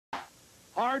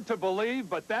Hard to believe,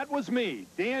 but that was me,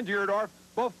 Dan Deerdorf,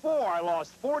 before I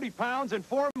lost 40 pounds in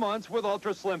 4 months with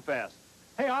Ultra Slim Fast.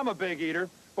 Hey, I'm a big eater,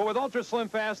 but with Ultra Slim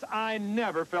Fast, I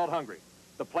never felt hungry.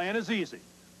 The plan is easy.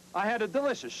 I had a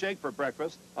delicious shake for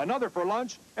breakfast, another for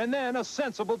lunch, and then a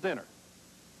sensible dinner.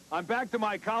 I'm back to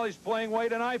my college playing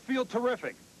weight, and I feel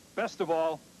terrific. Best of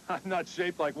all, I'm not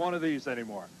shaped like one of these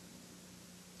anymore.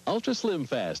 Ultra Slim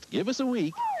Fast. Give us a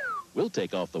week. We'll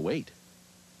take off the weight.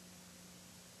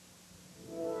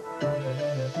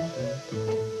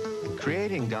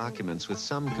 Creating documents with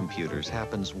some computers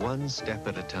happens one step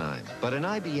at a time. But an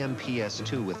IBM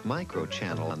PS2 with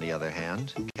microchannel, on the other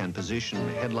hand, can position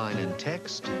headline and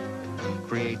text,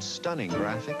 create stunning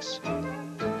graphics,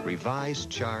 revise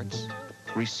charts,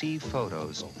 receive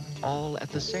photos, all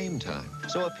at the same time.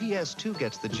 So a PS2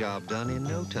 gets the job done in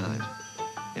no time,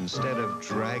 instead of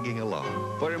dragging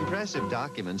along. For impressive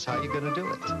documents, how are you going to do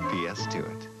it? PS to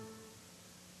it.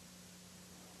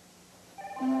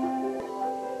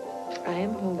 I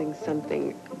am holding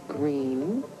something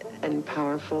green and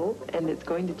powerful, and it's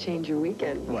going to change your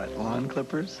weekend. What, lawn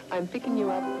clippers? I'm picking you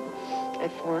up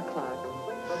at 4 o'clock.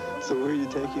 So where are you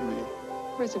taking me?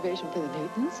 Reservation for the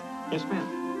Newtons? Yes, ma'am.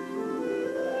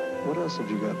 What else have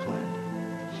you got planned?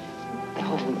 The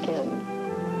whole weekend.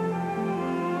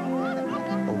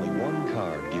 Only one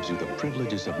card gives you the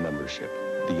privileges of membership.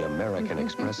 The American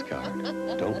Express card.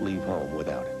 Don't leave home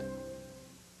without it.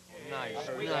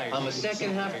 I'm a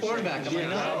second-half quarterback.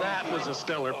 That was a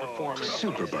stellar performance.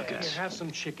 Super Buckets. Have some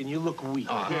chicken. You look weak.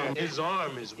 His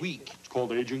arm is weak. It's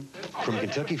called aging. From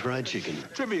Kentucky Fried Chicken.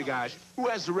 Trivia, guys. Who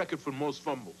has the record for most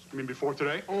fumbles? You mean before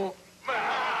today?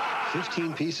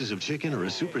 15 pieces of chicken or a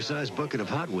supersized bucket of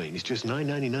hot wings, just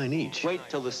 $9.99 each. Wait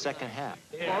till the second half.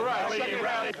 All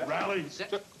right, rally.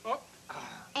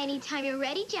 Anytime you're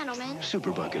ready, gentlemen.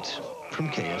 Super Buckets from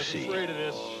KFC. Afraid of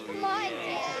this. Come on,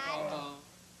 Dad.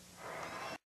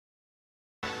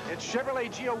 It's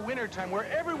Chevrolet-Geo wintertime, where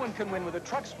everyone can win with the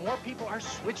trucks more people are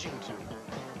switching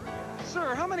to.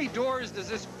 Sir, how many doors does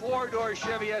this 4-door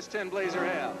Chevy S10 Blazer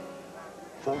have?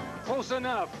 4. Close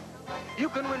enough. You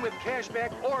can win with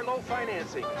cashback or low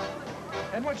financing.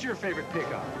 And what's your favorite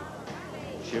pickup?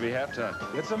 Chevy halftime.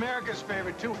 It's America's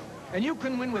favorite, too. And you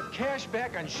can win with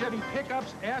cashback on Chevy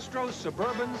pickups, Astros,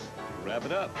 Suburbans. Wrap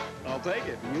it up. I'll take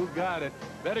it. You got it.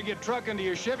 Better get trucking to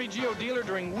your Chevy-Geo dealer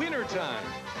during wintertime.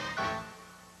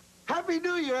 Happy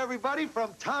New Year, everybody,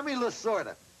 from Tommy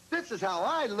LaSorda. This is how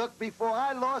I looked before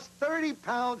I lost 30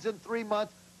 pounds in 3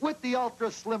 months with the Ultra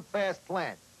Slim Fast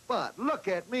plan. But look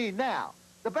at me now.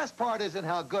 The best part isn't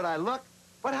how good I look,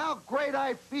 but how great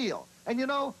I feel. And you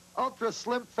know, Ultra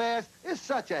Slim Fast is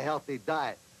such a healthy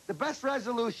diet. The best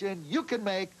resolution you can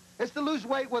make is to lose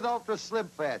weight with Ultra Slim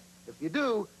Fast. If you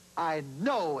do, I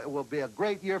know it will be a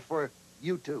great year for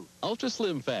you, too. Ultra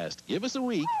Slim Fast. Give us a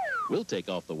week. We'll take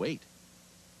off the weight.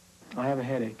 I have a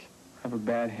headache. I have a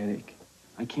bad headache.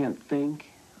 I can't think.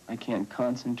 I can't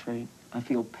concentrate. I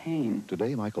feel pain.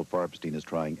 Today, Michael Farbstein is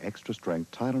trying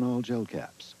extra-strength Tylenol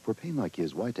Gelcaps. For pain like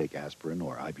his, why take aspirin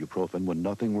or ibuprofen when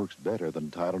nothing works better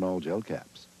than Tylenol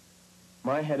Gelcaps?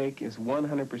 My headache is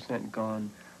 100% gone.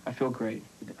 I feel great.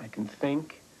 I can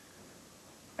think.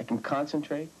 I can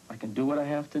concentrate. I can do what I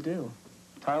have to do.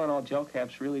 Tylenol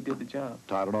Gelcaps really did the job.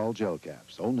 Tylenol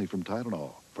Gelcaps, only from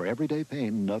Tylenol. For everyday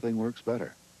pain, nothing works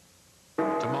better.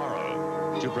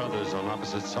 Tomorrow, two brothers on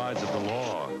opposite sides of the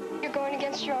law. You're going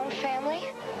against your own family?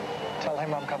 Tell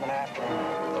him I'm coming after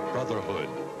him. The Brotherhood.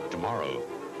 Tomorrow.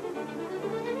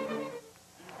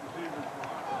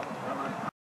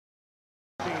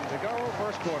 To go,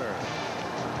 first quarter.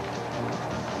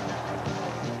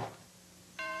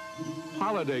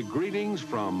 Holiday greetings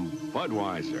from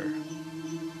Budweiser.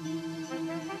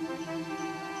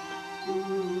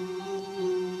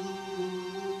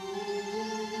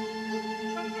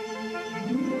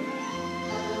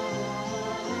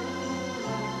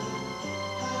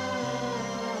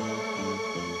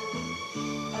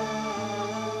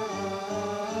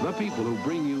 The people who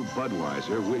bring you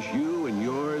Budweiser wish you and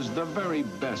yours the very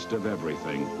best of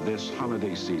everything this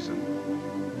holiday season.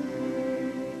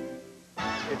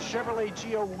 It's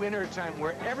Chevrolet-Geo wintertime,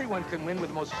 where everyone can win with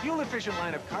the most fuel-efficient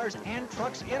line of cars and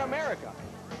trucks in America.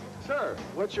 Sir,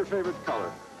 what's your favorite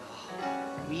color?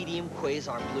 Medium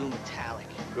Quasar Blue Metallic.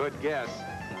 Good guess.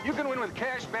 You can win with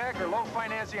cash back or low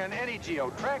financing on any Geo.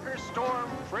 Tracker, Storm,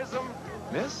 Prism.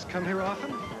 Miss, come here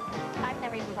often? I've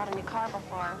never even bought a new car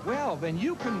before. Well, then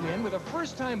you can win with a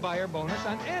first-time buyer bonus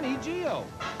on any Geo.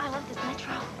 I love this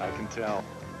Metro. I can tell.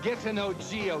 Get to know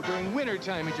Geo during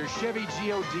wintertime at your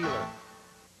Chevy-Geo dealer.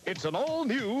 It's an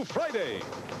all-new Friday.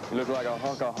 You look like a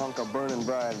hunk of burning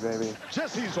bride, baby.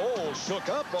 Jesse's all shook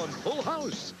up on Full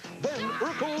House. Then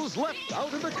circles left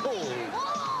out in the cold.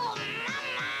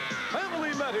 Family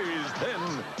matters,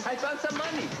 then. I found some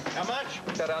money. How much?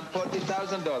 Around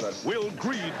 $40,000. Will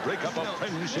greed break up a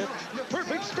friendship?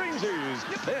 Perfect strangers,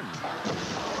 then.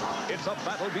 It's a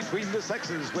battle between the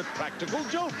sexes with practical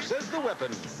jokes as the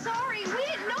weapon. Sorry, we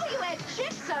didn't know you had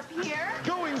chicks up here.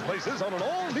 Going places on an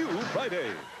all-new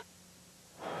Friday.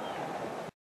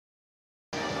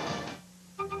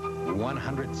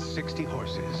 160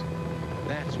 horses.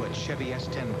 That's what Chevy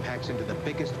S10 packs into the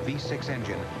biggest V6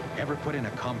 engine ever put in a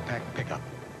compact pickup.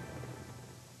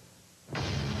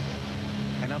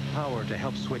 Enough power to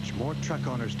help switch more truck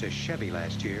owners to Chevy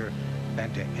last year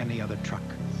than to any other truck.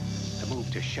 The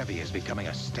move to Chevy is becoming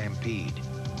a stampede.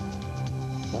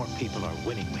 More people are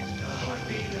winning with the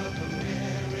heartbeat of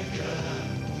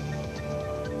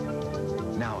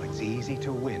America. Now it's easy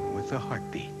to win with the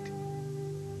heartbeat.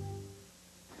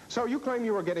 So you claim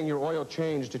you were getting your oil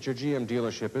changed at your GM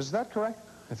dealership. Is that correct?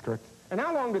 That's correct. And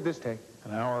how long did this take?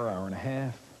 An hour, hour and a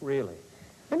half. Really?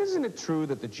 And isn't it true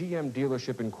that the GM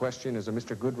dealership in question is a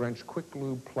Mr. Goodwrench Quick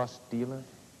Lube Plus dealer?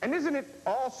 And isn't it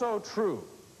also true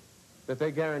that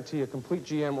they guarantee a complete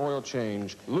GM oil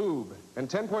change, lube, and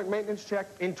 10-point maintenance check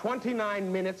in 29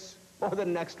 minutes, or the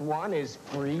next one is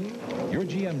free? Your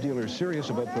GM dealer is serious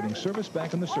about putting service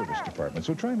back in the service department,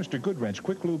 so try Mr. Goodwrench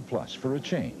Quick Lube Plus for a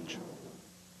change.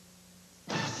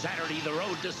 Saturday, the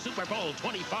road to Super Bowl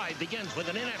 25 begins with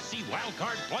an NFC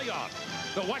Wildcard Playoff.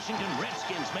 The Washington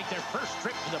Redskins make their first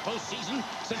trip to the postseason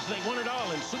since they won it all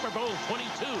in Super Bowl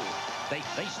 22. They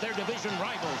face their division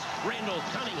rivals, Randall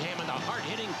Cunningham and the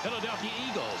hard-hitting Philadelphia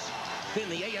Eagles. Then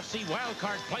the AFC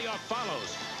Wildcard Playoff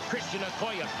follows. Christian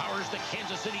Okoye powers the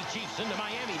Kansas City Chiefs into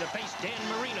Miami to face Dan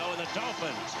Marino and the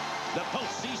Dolphins. The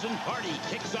postseason party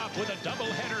kicks off with a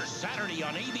doubleheader Saturday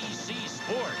on ABC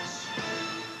Sports.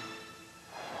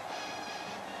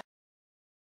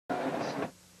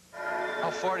 How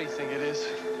far do you think it is?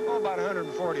 Oh, about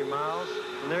 140 miles.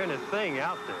 And there ain't a thing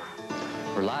out there.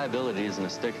 Reliability isn't a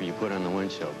sticker you put on the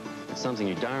windshield. It's something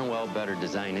you darn well better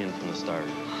design in from the start.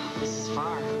 This is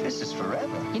far. This is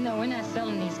forever. You know, we're not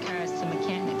selling these cars to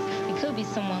mechanics. It could be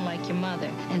someone like your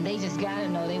mother, and they just gotta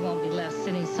know they won't be left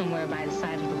sitting somewhere by the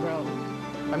side of the road.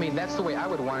 I mean, that's the way I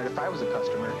would want it if I was a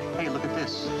customer. Hey, look at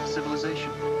this.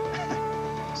 Civilization.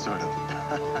 Sort of.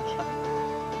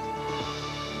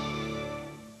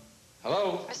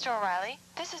 Hello? Mr. O'Reilly,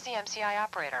 this is the MCI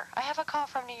operator. I have a call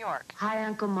from New York. Hi,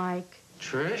 Uncle Mike.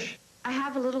 Trish? I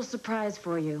have a little surprise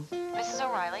for you. Mrs.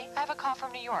 O'Reilly, I have a call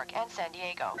from New York and San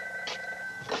Diego.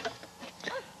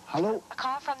 Hello? A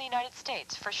call from the United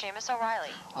States for Seamus O'Reilly.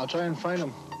 I'll try and find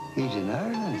him. He's in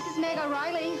Ireland. This is Meg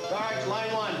O'Reilly. Sarge,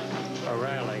 line one.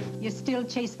 O'Reilly. You're still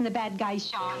chasing the bad guy,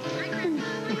 Sean.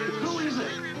 Who is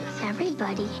it? It's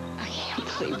everybody. I can't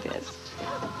believe this.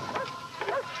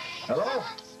 Hello?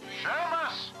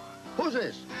 Seamus! Who's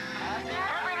this?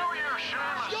 Happy New Year,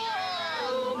 Seamus!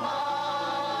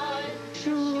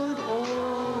 Should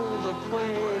old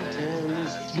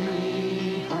acquaintance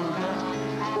be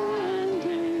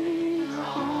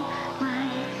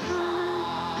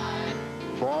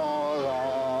for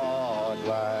odd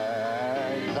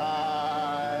lang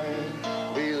syne,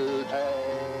 we'll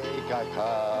take a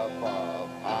cup of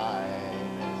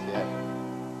pines, yeah.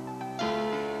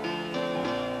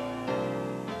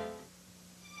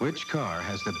 Which car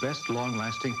has the best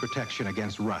long-lasting protection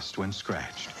against rust when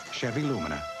scratched? Chevy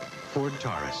Lumina, Ford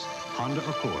Taurus, Honda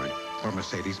Accord, or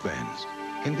Mercedes-Benz?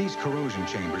 In these corrosion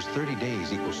chambers, 30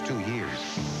 days equals 2 years.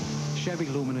 Chevy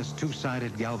Lumina's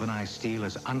two-sided galvanized steel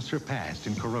is unsurpassed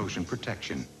in corrosion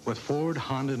protection. With Ford,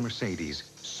 Honda, and Mercedes,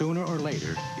 sooner or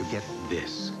later, you get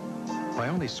this. By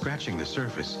only scratching the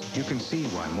surface, you can see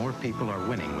why more people are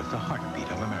winning with the heartbeat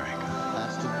of America.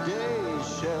 That's today's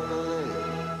Chevrolet.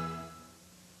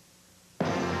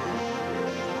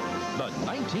 The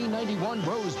 1991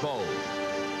 Rose Bowl.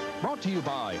 Brought to you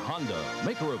by Honda,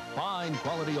 maker of fine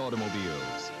quality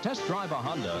automobiles. Test drive a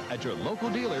Honda at your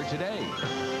local dealer today.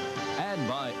 And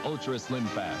by Ultra Slim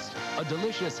Fast, a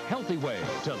delicious, healthy way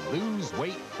to lose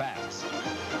weight fast.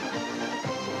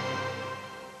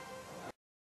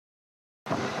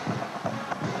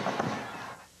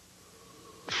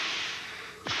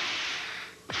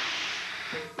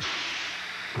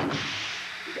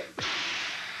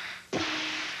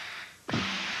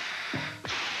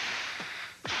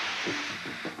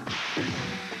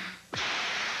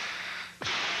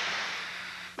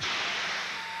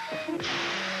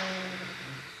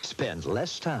 Spend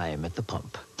less time at the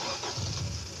pump.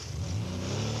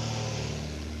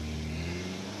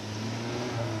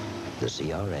 The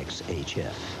CRX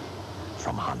HF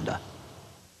from Honda.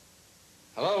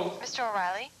 Hello? Mr.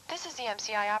 O'Reilly, This is the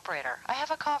MCI operator. I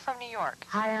have a call from New York.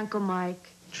 Hi, Uncle Mike.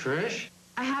 Trish?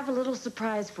 I have a little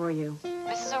surprise for you.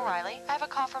 Mrs. O'Reilly, I have a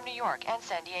call from New York and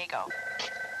San Diego.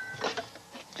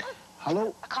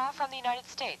 Hello? A call from the United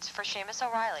States for Seamus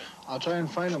O'Reilly. I'll try and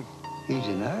find him. He's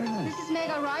in Ireland. This is Meg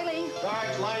O'Reilly.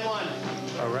 Sarge, line 1.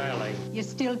 O'Reilly. You're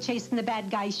still chasing the bad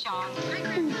guy, Sean.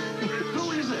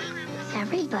 Who is it? It's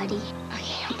everybody. I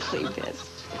can't believe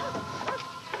this.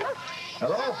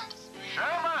 Hello?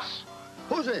 Seamus!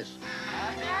 Who's this?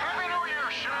 Happy New Year,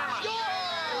 Seamus!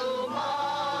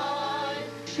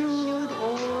 Should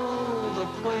old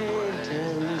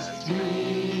acquaintance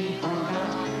be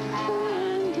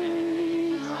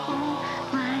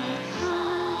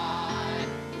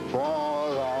For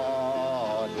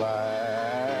old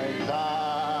lang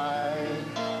syne,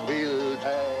 we'll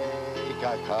take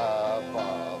a cup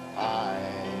of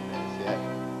pines, yeah.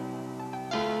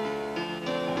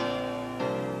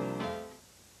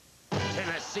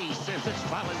 Tennessee sends its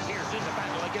volunteers into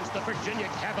battle against the Virginia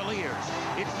Cavaliers.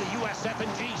 It's the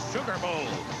USF&G Sugar Bowl,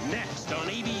 next on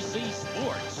ABC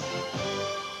Sports.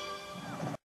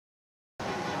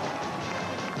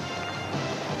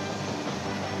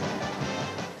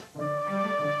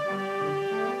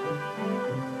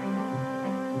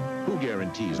 Who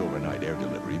guarantees overnight air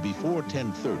delivery before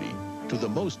 10:30 to the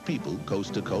most people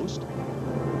coast to coast?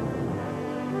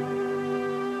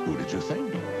 Who did you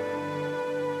think?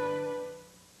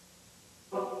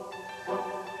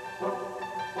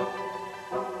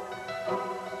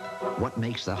 What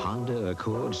makes the Honda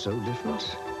Accord so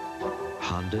different?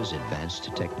 Honda's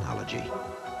advanced technology.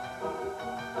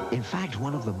 In fact,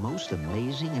 one of the most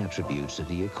amazing attributes of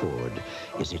the Accord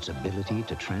is its ability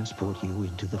to transport you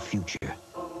into the future.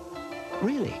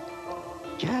 Really,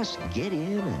 just get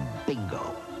in and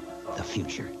bingo, the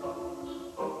future.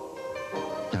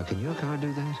 Now, can your car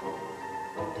do that?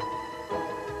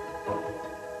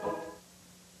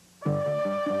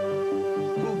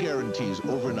 Who guarantees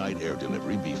overnight air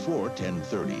delivery before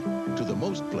 10:30 to the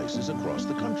most places across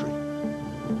the country?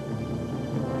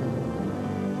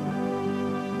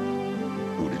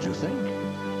 Who did you think?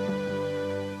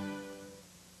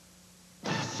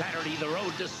 Saturday, the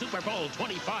road to Super Bowl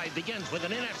 25 begins with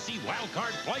an NFC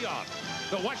Wildcard Playoff.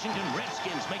 The Washington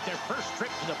Redskins make their first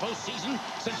trip to the postseason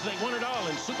since they won it all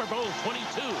in Super Bowl 22.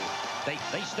 They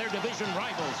face their division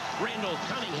rivals, Randall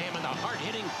Cunningham and the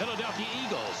hard-hitting Philadelphia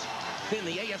Eagles. Then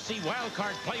the AFC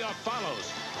Wildcard Playoff follows.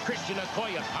 Christian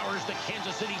Okoye powers the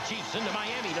Kansas City Chiefs into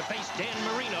Miami to face Dan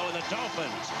Marino and the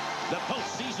Dolphins. The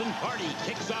postseason party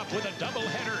kicks off with a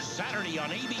doubleheader Saturday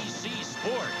on ABC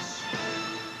Sports.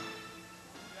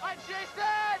 Hi,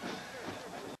 Jason!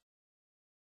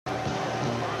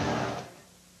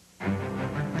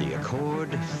 The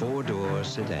Accord four-door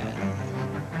sedan.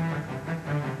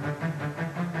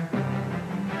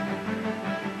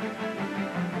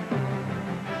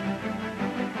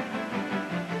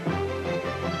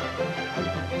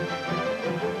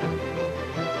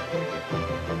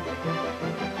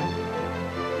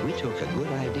 We took a good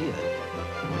idea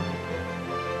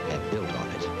and built on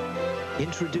it.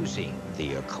 Introducing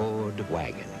the Accord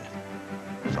Wagon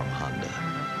from Honda.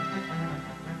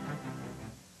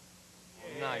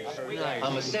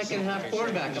 I'm a second-half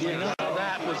quarterback.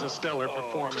 That was a stellar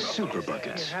performance. Super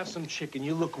buckets. Have some chicken.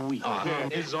 You look weak.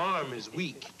 His arm is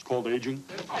weak. It's called aging.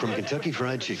 From Kentucky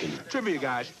Fried Chicken. Trivia,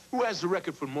 guys. Who has the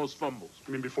record for most fumbles?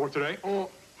 You mean before today?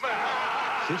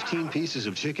 15 pieces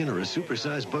of chicken or a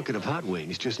supersized bucket of hot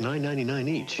wings, just $9.99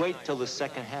 each. Wait till the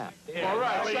second half. All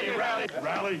right,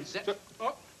 rally.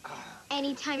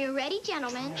 Anytime you're ready,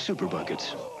 gentlemen. Super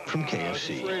buckets from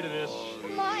KFC. Afraid of this.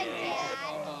 Come on, Dad.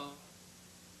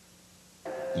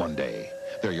 Monday,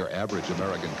 they're your average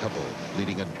American couple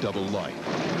leading a double life.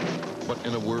 But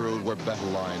in a world where battle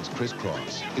lines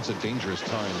crisscross, it's a dangerous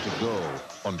time to go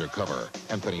undercover.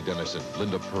 Anthony Dennison,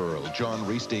 Linda Pearl, John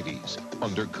Rhys Davies,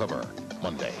 Undercover,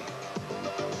 Monday.